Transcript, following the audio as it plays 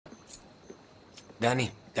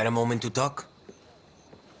Danny, got a moment to talk?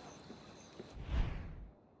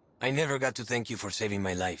 I never got to thank you for saving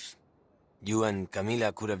my life. You and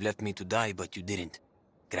Camila could have left me to die, but you didn't.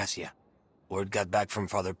 Gracia. Word got back from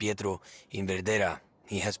Father Pietro in Verdera.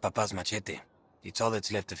 He has Papa's machete. It's all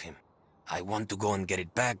that's left of him. I want to go and get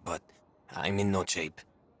it back, but I'm in no shape.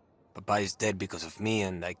 Papa is dead because of me,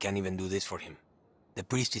 and I can't even do this for him. The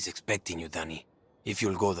priest is expecting you, Danny. If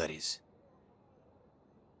you'll go, that is.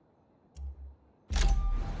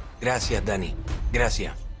 Gracias, Danny.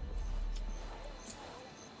 Gracias.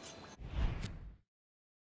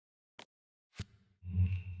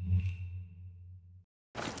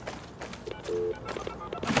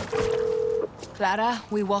 Clara,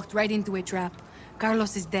 we walked right into a trap.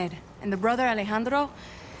 Carlos is dead, and the brother Alejandro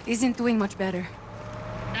isn't doing much better.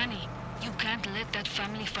 Danny, you can't let that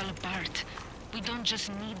family fall apart. We don't just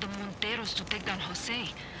need the Monteros to take down Jose.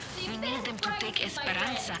 We need them to take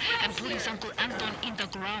Esperanza and put his Uncle Anton in the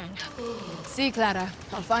ground. See, Clara.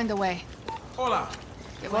 I'll find a way. Hola.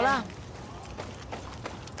 Que vola.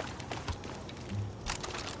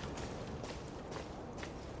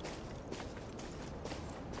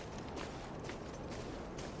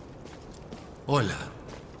 Hola.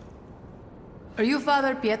 Are you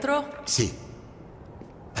Father Pietro? Sí.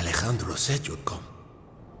 Alejandro said you'd come.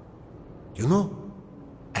 You know,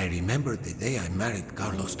 I remember the day I married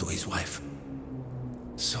Carlos to his wife.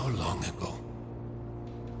 So long ago.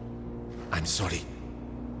 I'm sorry.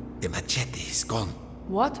 The machete is gone.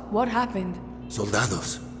 What? What happened?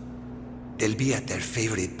 Soldados. They'll be at their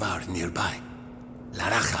favorite bar nearby. La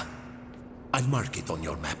Raja. I'll mark it on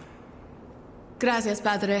your map. Gracias,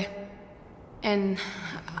 Padre. And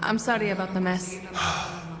I'm sorry about the mess.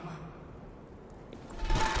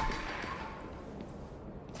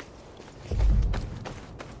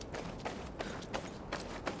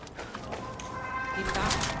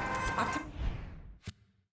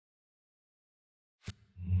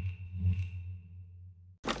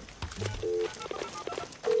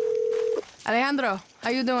 Alejandro, how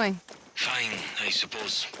you doing? Fine, I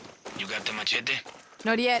suppose. You got the machete?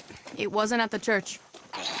 Not yet. It wasn't at the church.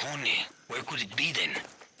 Cojones, where could it be then?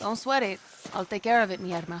 Don't sweat it. I'll take care of it, mi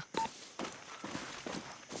herma.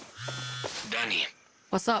 Danny,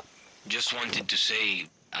 What's up? just wanted to say,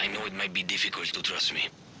 I know it might be difficult to trust me.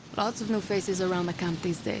 Lots of new faces around the camp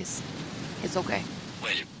these days. It's okay.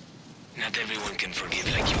 Well, not everyone can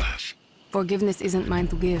forgive like you have. Forgiveness isn't mine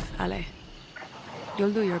to give, Ale.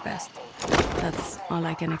 You'll do your best. That's all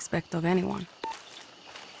I can expect of anyone.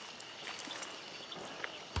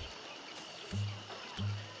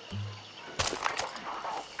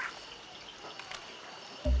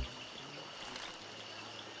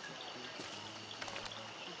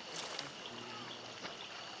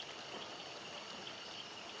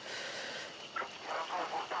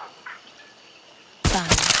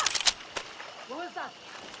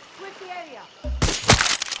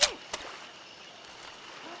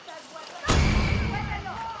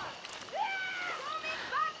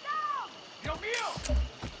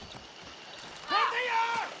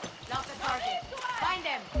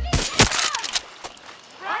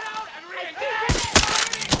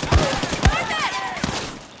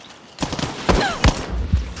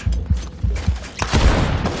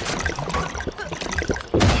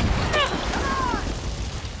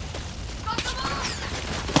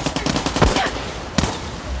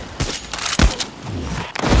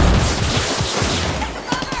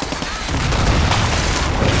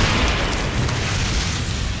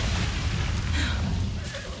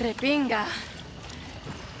 Repinga.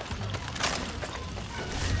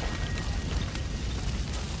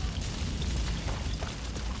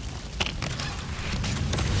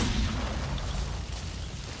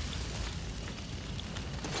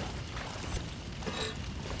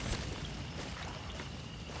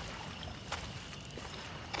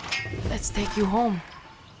 Let's take you home.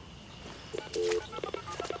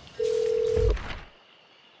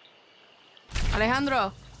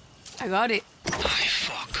 Alejandro, I got it.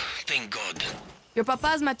 Thank God. Your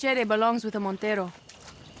papa's machete belongs with a Montero.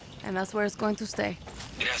 And that's where it's going to stay.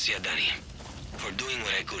 Gracias, Danny, for doing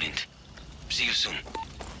what I couldn't. See you soon.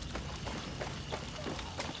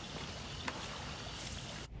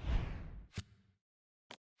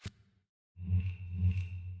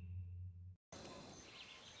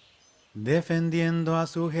 Defendiendo a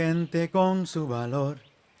su gente con su valor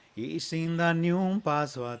y sin dar ni un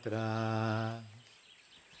paso atrás.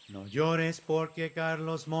 No llores porque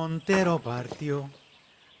Carlos Montero partió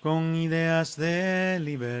con ideas de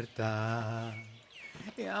libertad.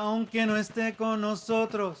 Y aunque no esté con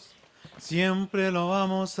nosotros, siempre lo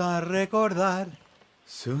vamos a recordar.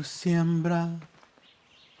 Su siembra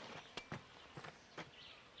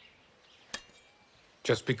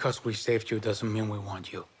Just because we saved you doesn't mean we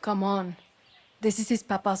want you. Come on. This is his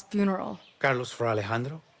papa's funeral. Carlos for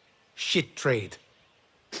Alejandro? Shit trade.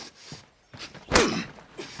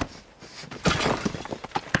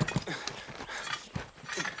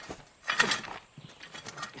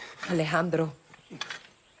 Alejandro.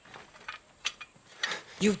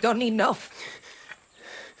 You've done enough.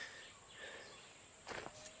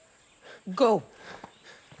 Go.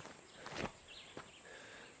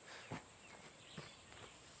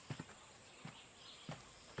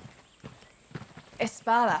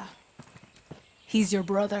 Espada. He's your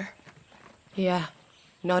brother. Yeah,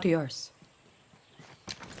 not yours.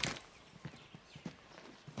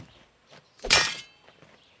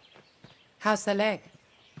 How's the leg?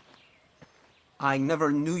 I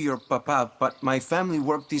never knew your papa, but my family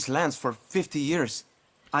worked these lands for 50 years.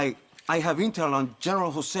 I have intel on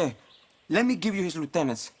General Jose. Let me give you his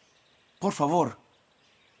lieutenants. Por favor.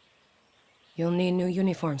 You'll need new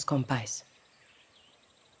uniforms, compais.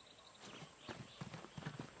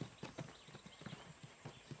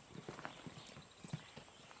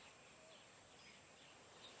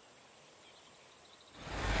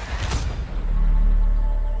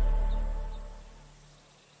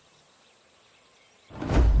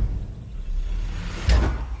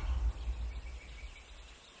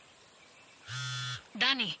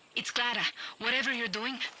 Danny, it's Clara. Whatever you're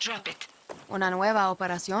doing, drop it. Una nueva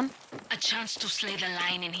operación? A chance to slay the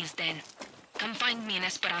lion in his den. Come find me in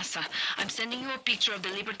Esperanza. I'm sending you a picture of the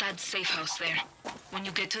Libertad safe house there. When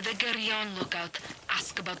you get to the Guerrillon lookout,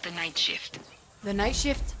 ask about the night shift. The night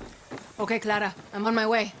shift? Okay, Clara. I'm on my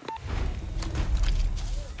way.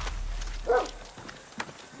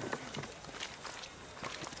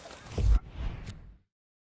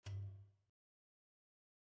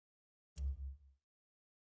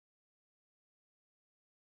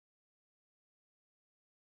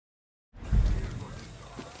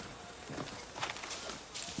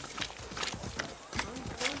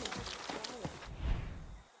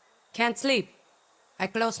 Can't sleep. I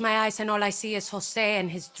close my eyes and all I see is Jose and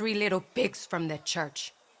his 3 little pigs from the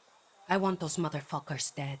church. I want those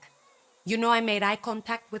motherfuckers dead. You know I made eye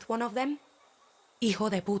contact with one of them? Hijo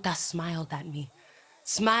de puta smiled at me.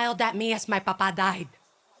 Smiled at me as my papa died.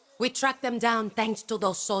 We tracked them down thanks to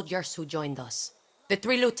those soldiers who joined us. The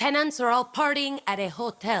 3 lieutenants are all partying at a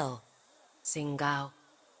hotel. Singao.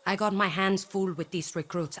 I got my hands full with these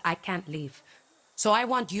recruits. I can't leave. So I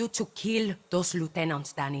want you to kill those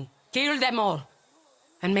lieutenants, Danny. Kill them all.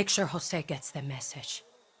 And make sure Jose gets the message.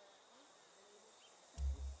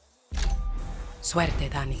 Suerte,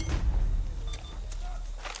 Danny.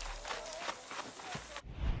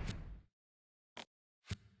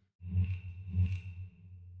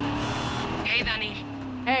 Hey, Danny.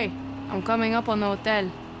 Hey, I'm coming up on the hotel.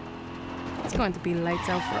 It's going to be lights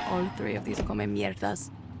out for all 3 of these come mierdas.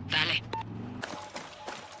 Dale.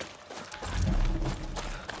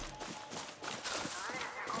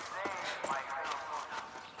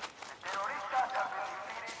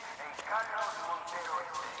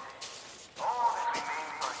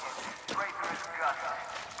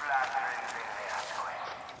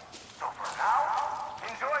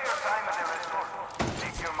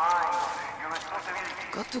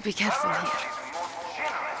 Got to be careful here.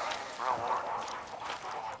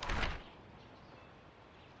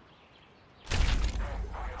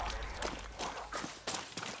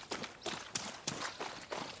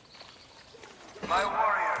 My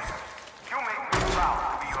warriors, you make me proud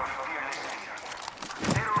to be your fearless leader.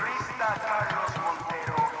 Terrorista Carlos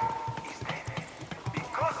Montero is dead.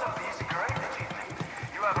 Because of this great achievement,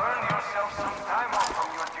 you have earned yourself some time off from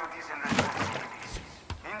your duties and responsibilities.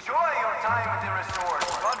 Enjoy your time at the resort,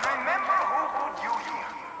 but remember who put you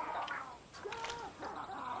here.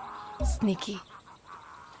 Sneaky.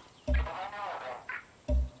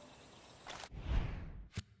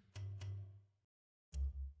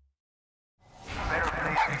 Better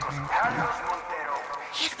place because Carlos Montero,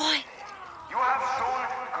 Here, boy. you have shown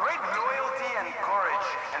great loyalty and courage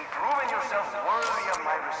and proven yourself worthy of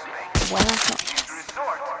my respect. Buenas This noches.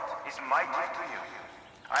 resort is my gift to you.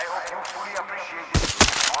 I hope you fully appreciate this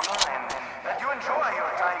honor and that you enjoy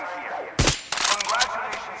your time here.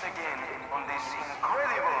 Congratulations again on this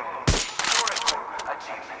incredible historical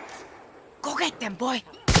achievement. Go get them, boy.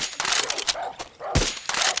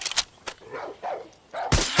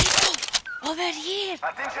 Over here.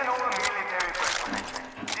 Attention all military personnel.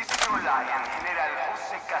 This is your lion, General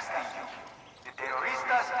Jose Castillo. The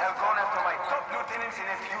terroristas have gone after my top lieutenants in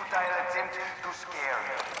a futile attempt to scare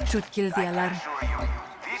me. Should kill the I alarm. assure you,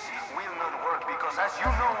 this will not work because, as you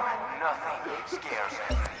know, nothing scares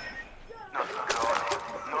me. Not blood,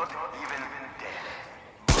 not even death.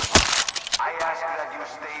 But I ask that you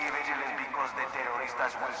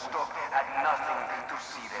terroristas will stop at nothing to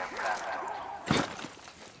see their plan through.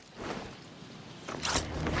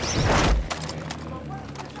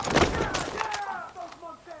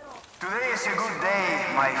 Today is a good day,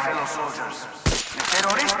 my fellow soldiers. The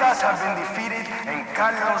terroristas have been defeated and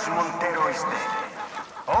Carlos Montero is dead.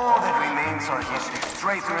 All that remains are his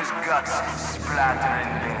traitorous guts splattering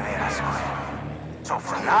Verdera Square. So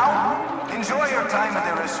for now, enjoy your time at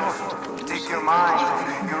the resort. Take your mind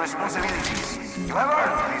off your responsibilities. You have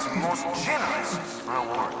earned this most generous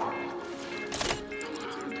reward.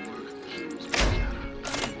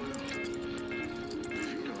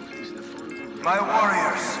 My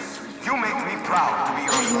warriors, you make me proud to be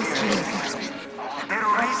your leader.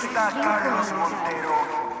 Terrorista Carlos Montero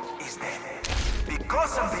is dead.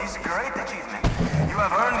 Because of this great achievement, you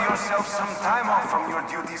have earned yourself some time off from your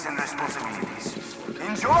duties and responsibilities.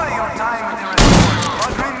 Enjoy your time at the resort,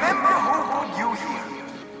 but remember who put you here.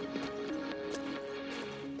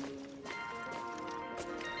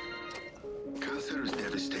 Cancer is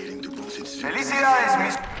devastating to both its Felicidades,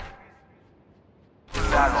 mis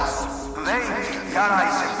soldados. Today, Yara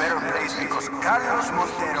is a better place because Carlos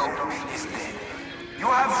Montero is dead. You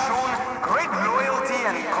have shown great loyalty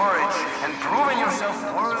and courage and proven yourself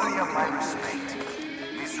worthy of my respect.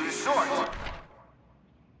 This resort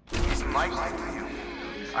is my gift to you.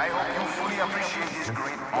 I hope you fully appreciate this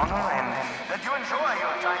great honor and that you enjoy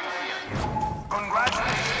your time here.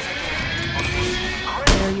 Congratulations again on this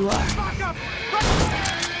great... There you are.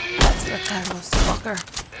 That's the Carlos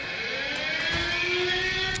fucker.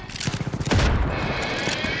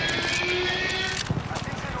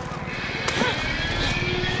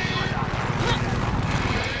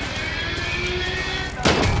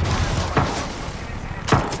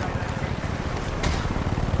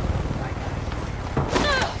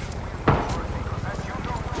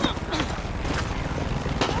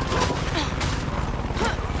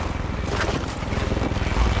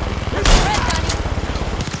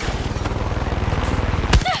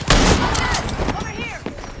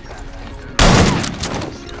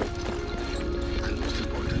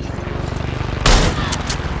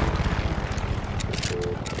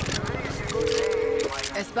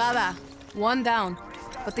 Espada, one down,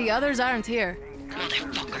 but the others aren't here.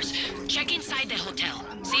 Motherfuckers. Check inside the hotel.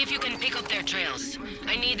 See if you can pick up their trails.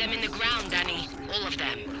 I need them in the ground, Danny. All of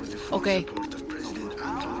them. Okay. support of President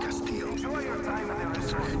Antón Castillo.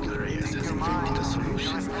 Dr. Reyes has invented a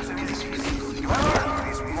solution. It is physically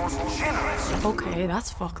Okay,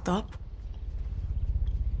 that's fucked up.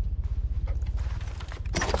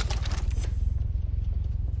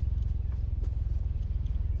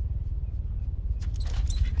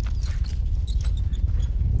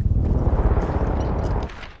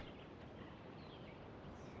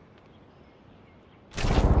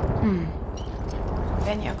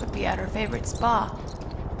 Kenya could be at her favorite spa.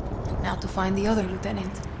 Now to find the other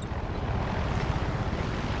lieutenant.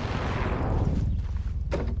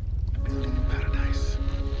 building paradise.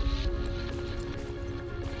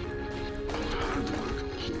 Our hard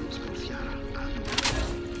work heals both Yara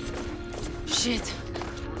and Shit.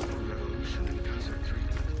 revolution in cancer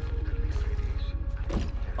treatment and radiation.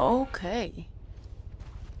 Okay.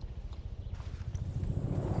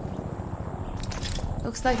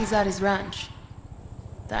 Looks like he's at his ranch.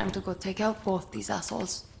 Time to go take out both these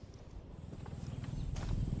assholes.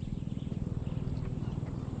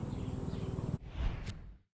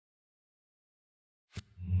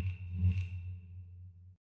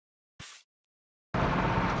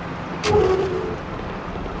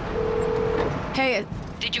 Hey,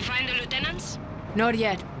 Did you find the lieutenants? not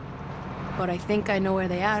yet. But I think I know where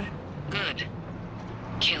they are. Good.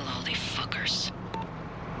 Kill all the fuckers.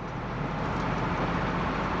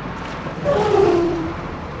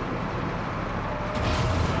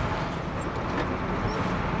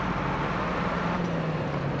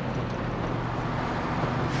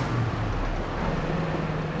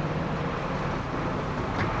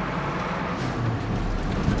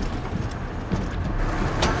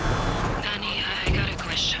 Danny, I got a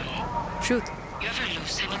question. Shoot. You ever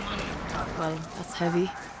lose anyone? Well, that's heavy.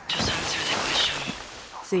 Just answer the question.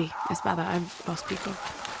 Sí, Espada, I've lost people.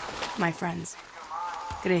 My friends.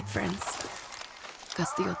 Great friends.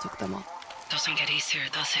 Castillo took them all. Doesn't get easier,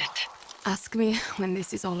 does it? Ask me when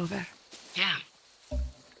this is all over. Yeah.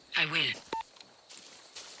 I will.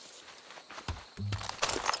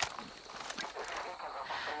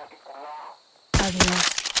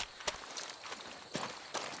 Adios.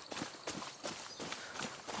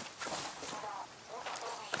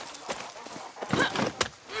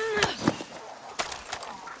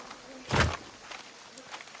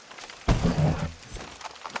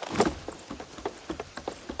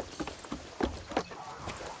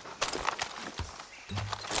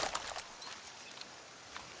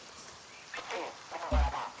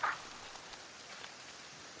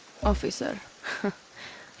 Officer.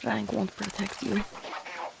 Rank won't protect you.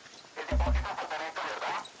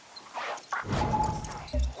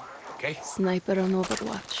 Okay? Sniper on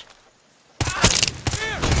Overwatch.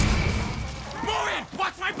 Move it!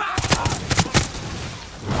 Watch my back!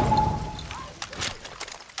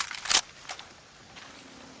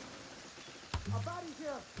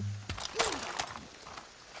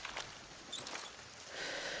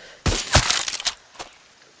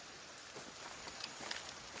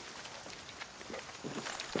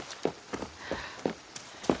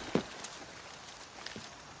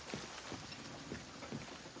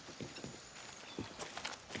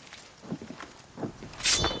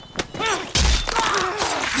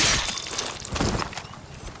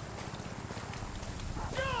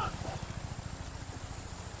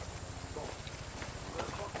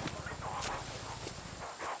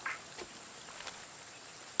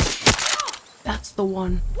 That's the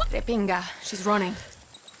one. Repinga. She's running.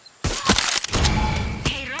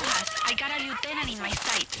 Hey, Rojas, I got a lieutenant in my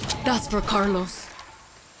sights. That's for Carlos.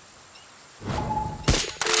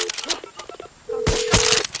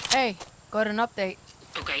 Hey, got an update.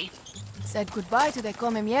 Okay. Said goodbye to the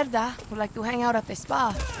come mierda who like to hang out at the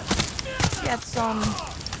spa. She had some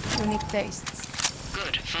unique tastes.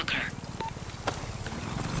 Good, fuck her.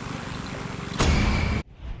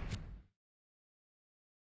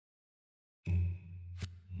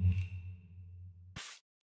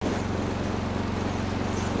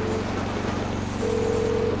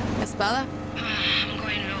 Espada? I'm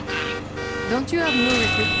going local. Don't you have new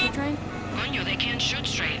recruits to train? Coño, they can't shoot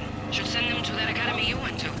straight. Should send them to that academy you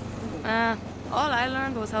went to. All I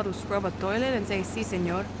learned was how to scrub a toilet and say, si,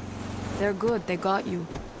 senor. They're good, they got you.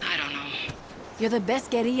 I don't know. You're the best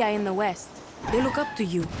guerrilla in the West. They look up to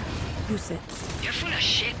you. You said. You're full of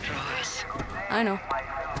shit, Rojas. I know.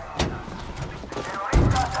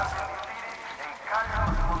 Terroristas have been defeated in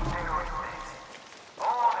Carlos Montero Estate.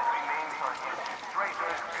 All that remains are his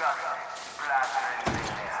traitorous guts, splattered in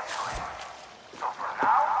the asshole. So for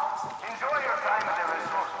now, enjoy your time at the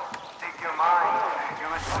resort. Take your mind,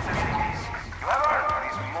 your responsibilities. You have earned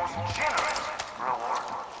his most generous reward.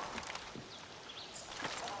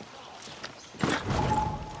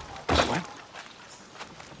 What?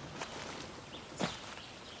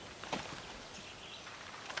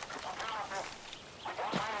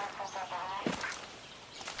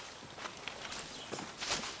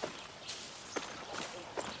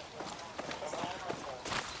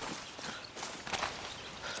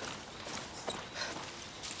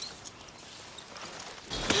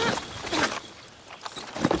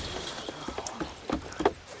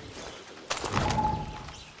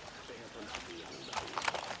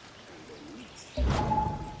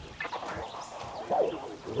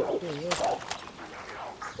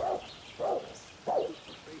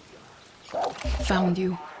 Found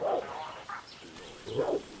you.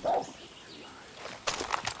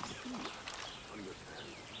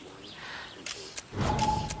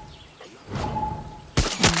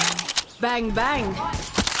 Bang, bang.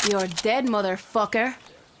 You're dead, motherfucker.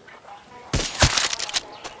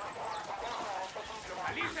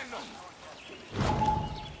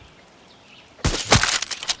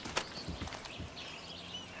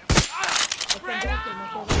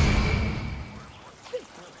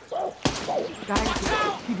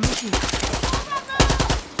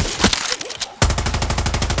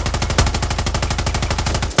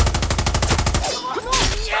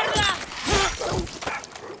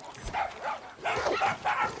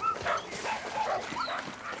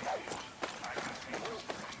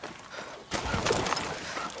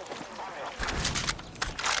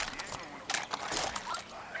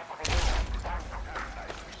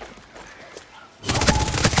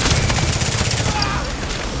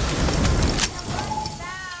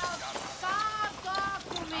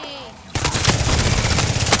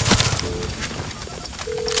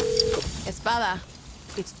 Espada,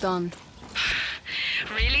 it's done.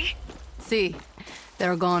 Really? See,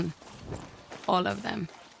 they're gone. All of them.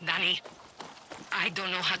 Danny, I don't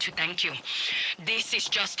know how to thank you. This is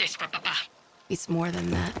justice for Papa. It's more than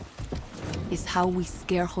that. It's how we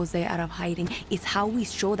scare Jose out of hiding. It's how we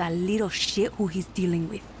show that little shit who he's dealing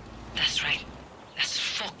with. That's right. That's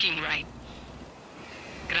fucking right.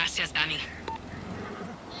 Gracias, Danny.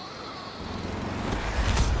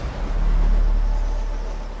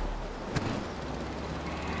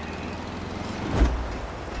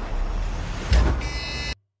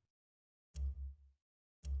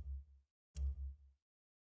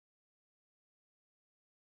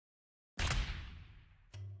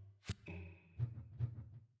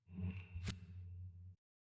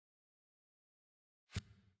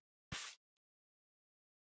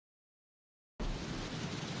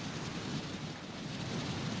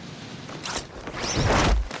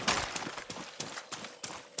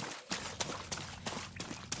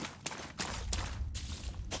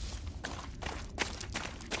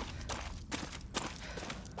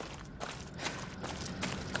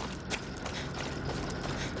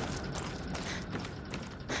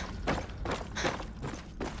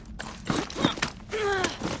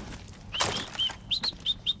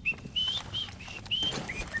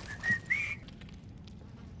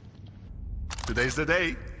 Today's the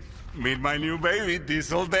day. Meet my new baby,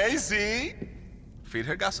 Diesel Daisy. Feed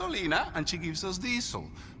her gasolina, and she gives us diesel.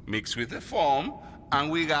 Mixed with the foam, and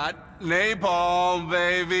we got napalm,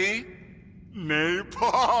 baby.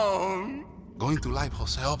 Napalm. Going to light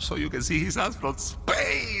Jose up so you can see his ass from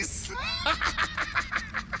space.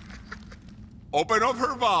 Open up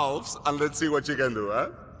her valves, and let's see what she can do,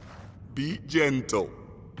 huh? Be gentle.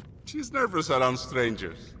 She's nervous around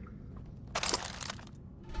strangers.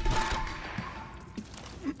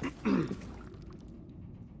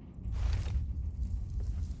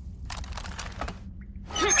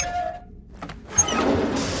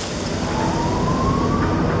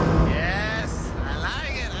 Yes,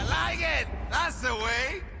 I like it. That's the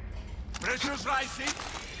way. Pressure's rising.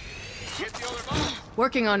 Get the other ball.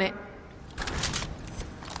 Working on it.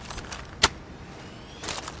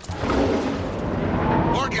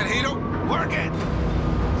 Work it, Hito. Work it.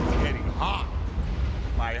 It's getting hot.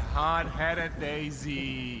 My hot-headed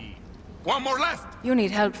Daisy. One more left. You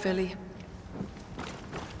need help, Philly.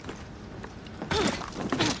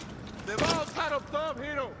 The ball's hot up top,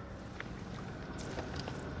 Hito.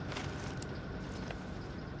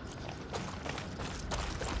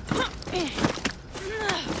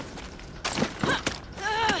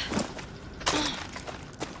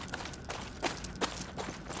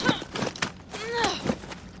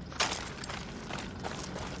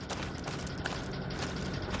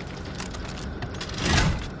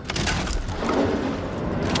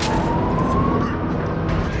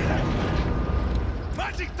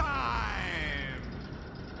 Magic time!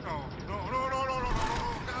 No.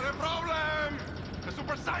 Got a problem! A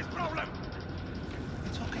super-sized problem!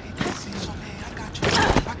 It's okay, Daisy, it's okay. I got you.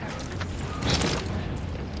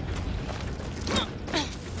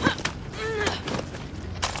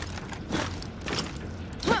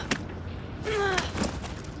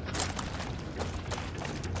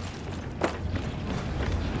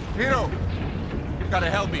 Hiro, you gotta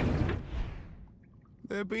help me.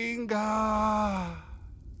 The binga.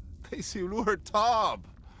 Daisy blew her top.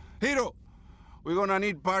 Hiro, we're gonna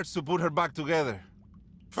need parts to put her back together.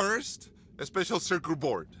 First, a special circuit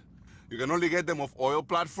board. You can only get them off oil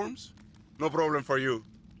platforms. No problem for you.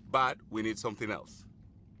 But we need something else.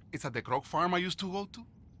 It's at the croc farm I used to go to.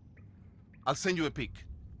 I'll send you a pic.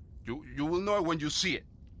 You will know it when you see it.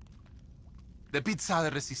 The pizza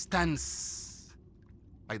de resistance,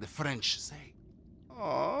 like the French say.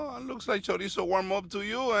 Oh, looks like chorizo warm up to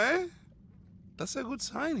you, eh? That's a good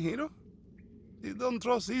sign, Hiro. You don't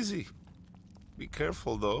trust easy. Be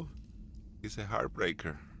careful, though. He's a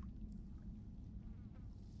heartbreaker.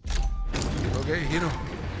 Okay, Hiro.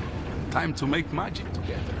 Time to make magic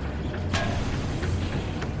together.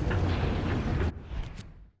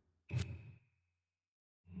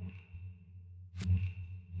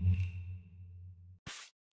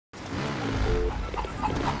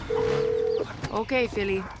 Okay,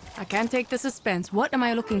 Philly. I can't take the suspense. What am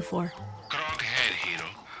I looking for? Croc head, Hiro.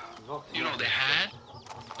 You know the hat?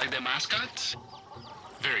 Like the mascots?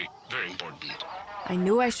 Very, very important. I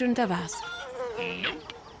knew I shouldn't have asked.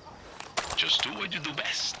 Nope. Just do what you do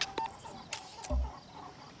best.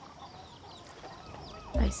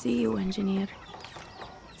 I see you, engineer.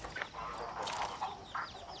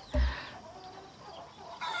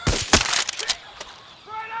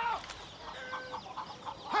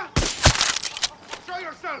 Show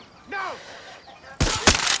yourself! Now!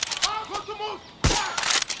 Got to move!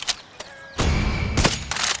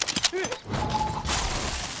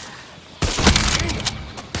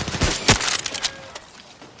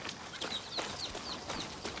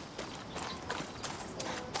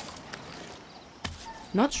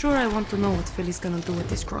 Not sure I want to know what Philly's gonna do with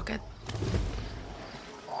this croquet.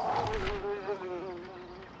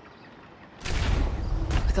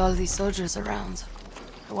 With all these soldiers around,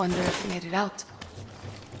 I wonder if he made it out.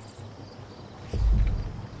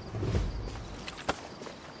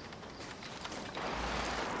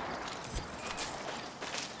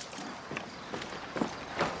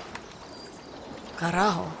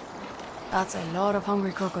 Carajo. That's a lot of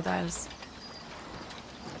hungry crocodiles.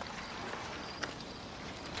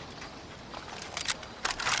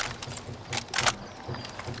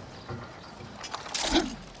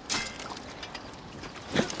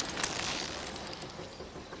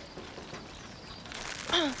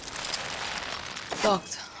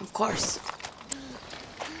 Docked, of course.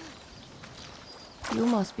 You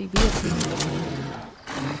must be beautiful.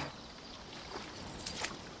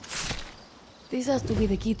 This has to be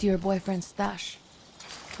the key to your boyfriend's stash.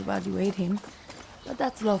 Too bad you ate him, but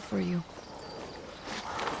that's love for you.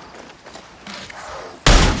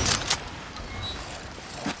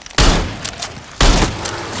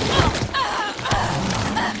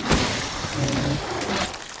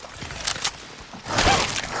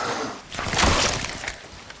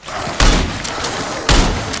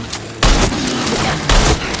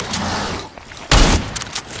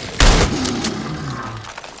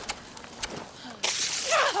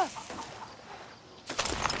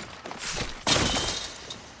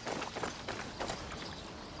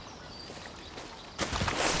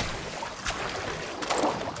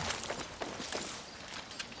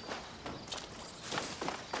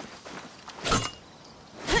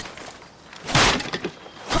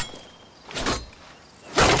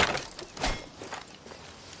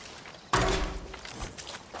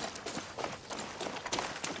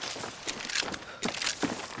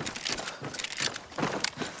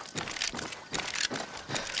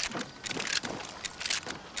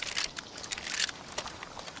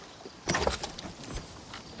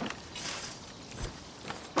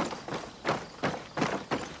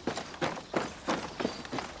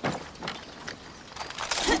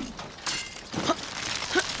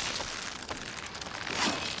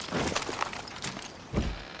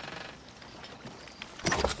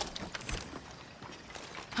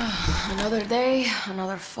 Another day,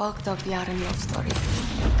 another fucked up Yara love story.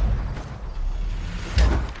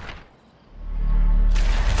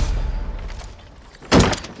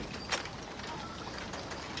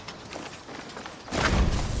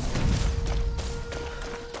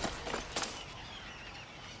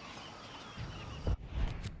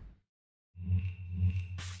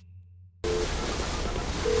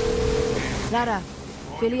 Lara,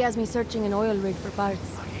 Philly has me searching an oil rig for parts.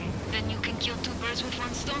 Then you can kill two birds with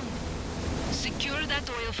one stone. Secure that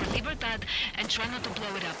oil for Libertad and try not to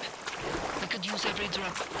blow it up. We could use every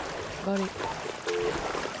drop. Got it.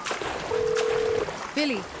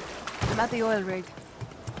 Billy, about the oil rig.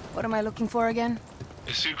 What am I looking for again?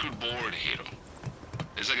 A circuit board, Hiro.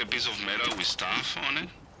 It's like a piece of metal with stuff on it.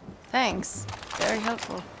 Thanks. Very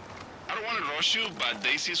helpful. I don't want to rush you, but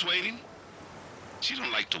Daisy's waiting. She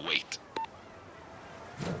don't like to wait.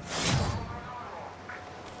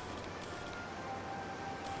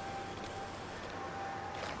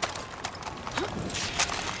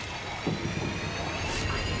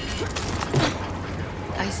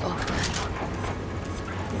 Eyes off.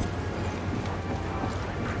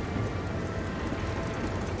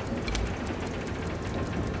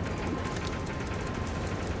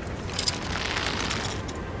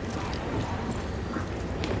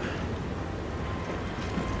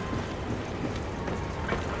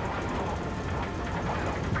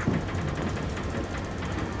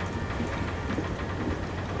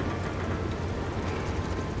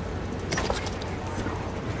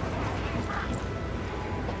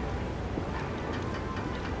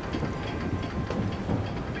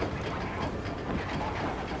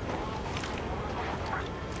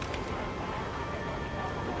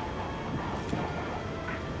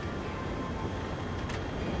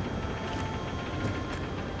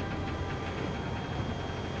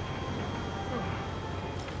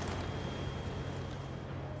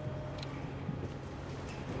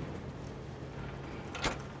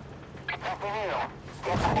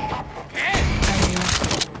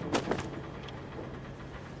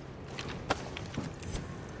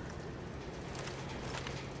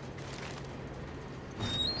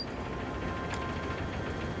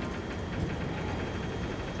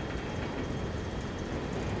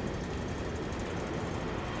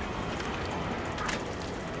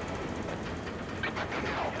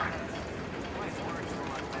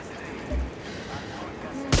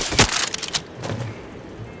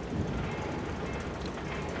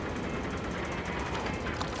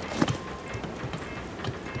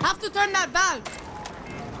 Have to turn that valve.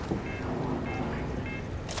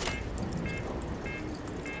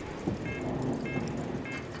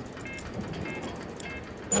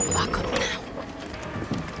 Back up now.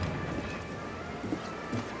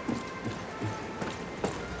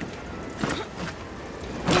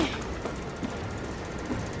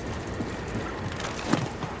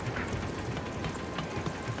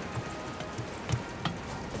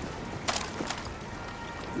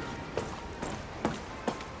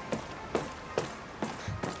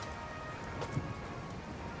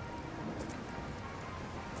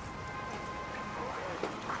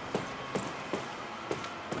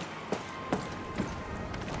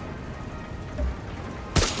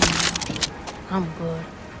 I'm good.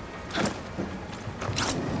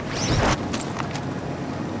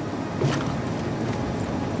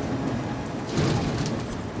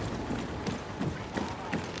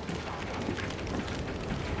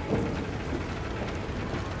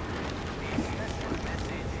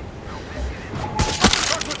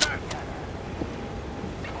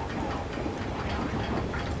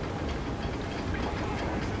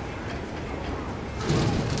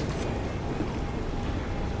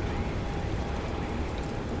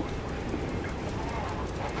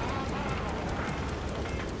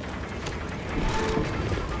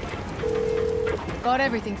 Got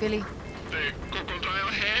everything, Philly. The crocodile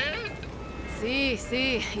head?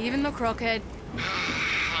 See, even the crockhead.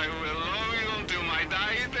 I will love you until my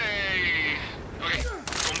dying day. Okay,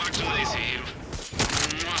 come back to Daisy, Hiro.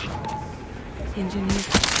 Mwah. Engineer.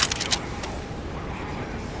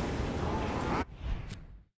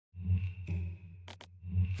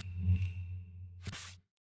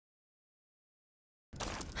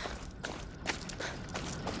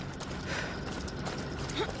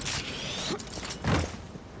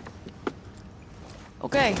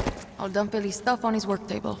 Okay, I'll dump Billy's stuff on his work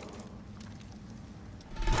table.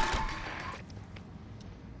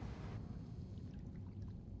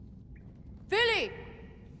 Billy!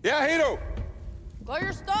 Yeah, Hiro! Got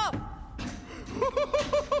your stuff!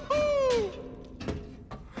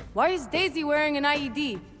 Why is Daisy wearing an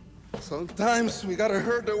IED? Sometimes we gotta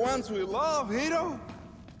hurt the ones we love, Hiro.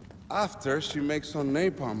 After, she makes some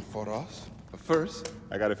napalm for us. But first,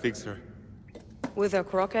 I gotta fix her. With a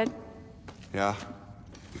croquet? Yeah.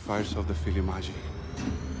 He fires off the Philly magic.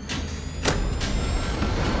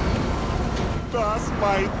 That's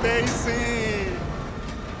my Daisy!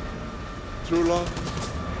 True love.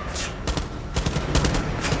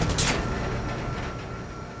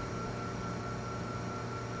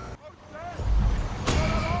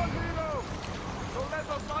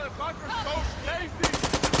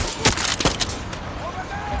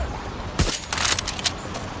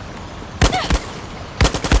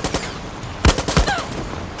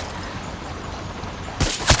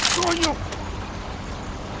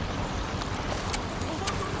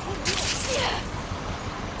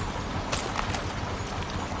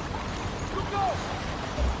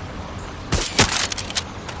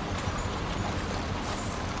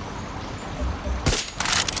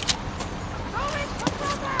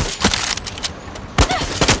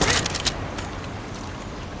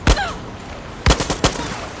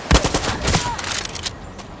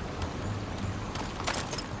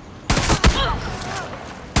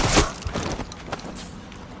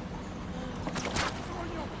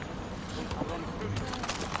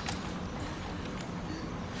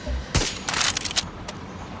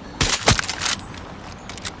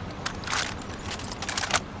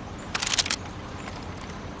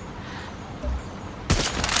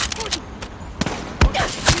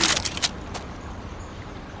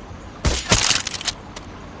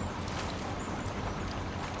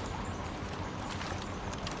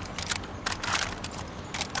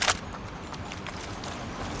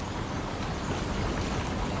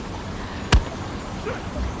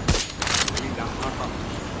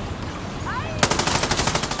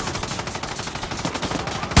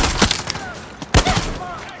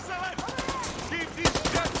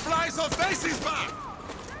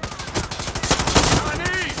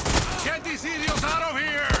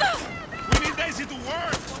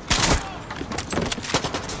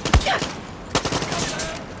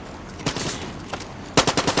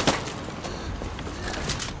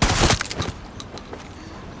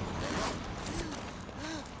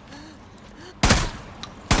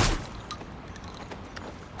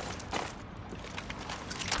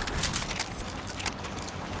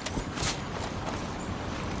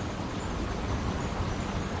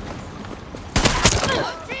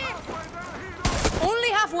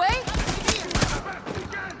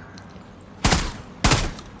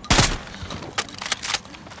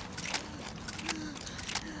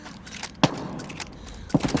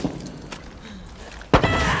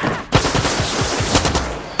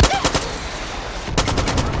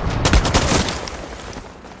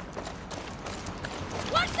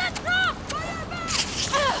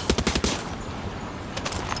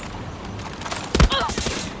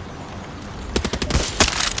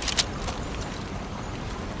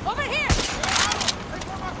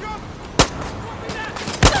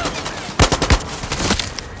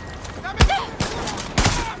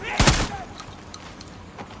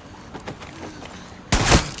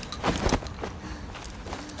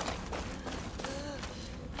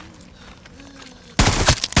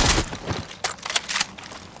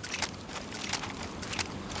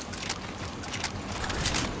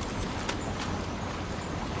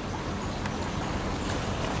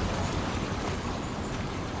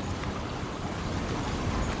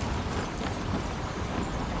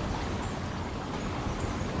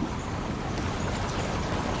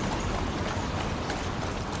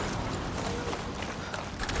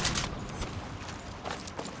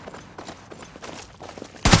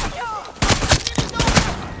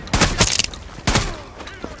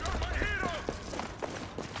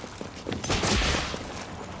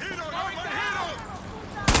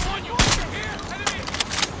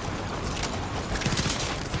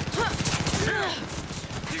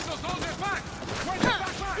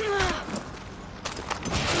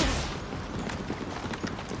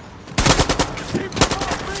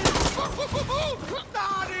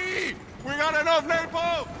 enough,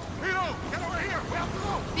 napalm! Hiro, get over here! We have to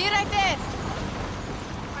go! Be right there!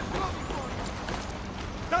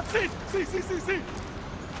 That's it! See!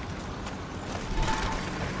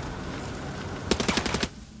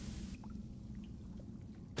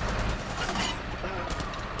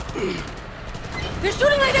 They're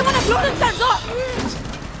shooting like they want to blow themselves up!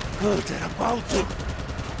 Oh, they're about to!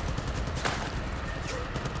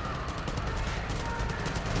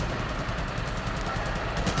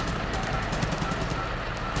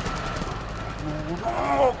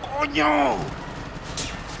 No, coño!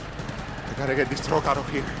 I gotta get this truck out of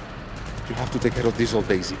here. You have to take care of this old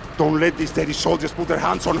Daisy. Don't let these dirty soldiers put their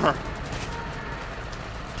hands on her.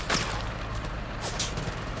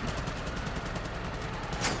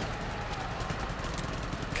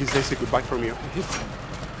 kiss Daisy goodbye from you.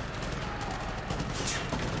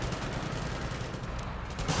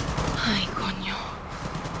 Ay, coño.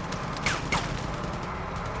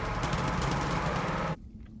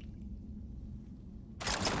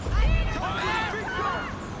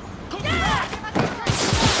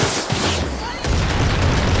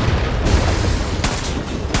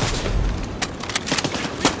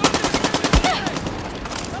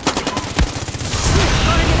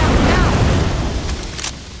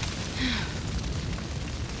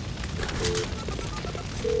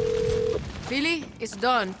 Billy, it's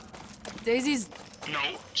done. Daisy's... No,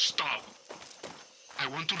 stop. I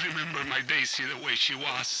want to remember my Daisy the way she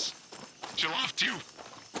was. She loved you.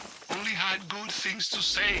 Only had good things to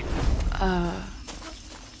say.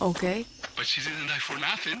 Okay. But she didn't die for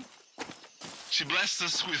nothing. She blessed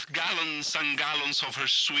us with gallons and gallons of her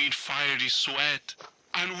sweet, fiery sweat.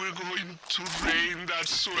 And we're going to rain that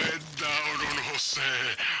sweat down on Jose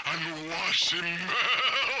and watch him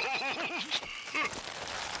melt.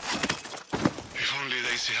 If only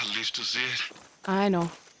Daisy had lived to see it. I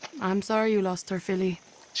know. I'm sorry you lost her, Philly.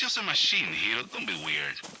 Just a machine, Hero. Don't be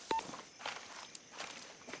weird.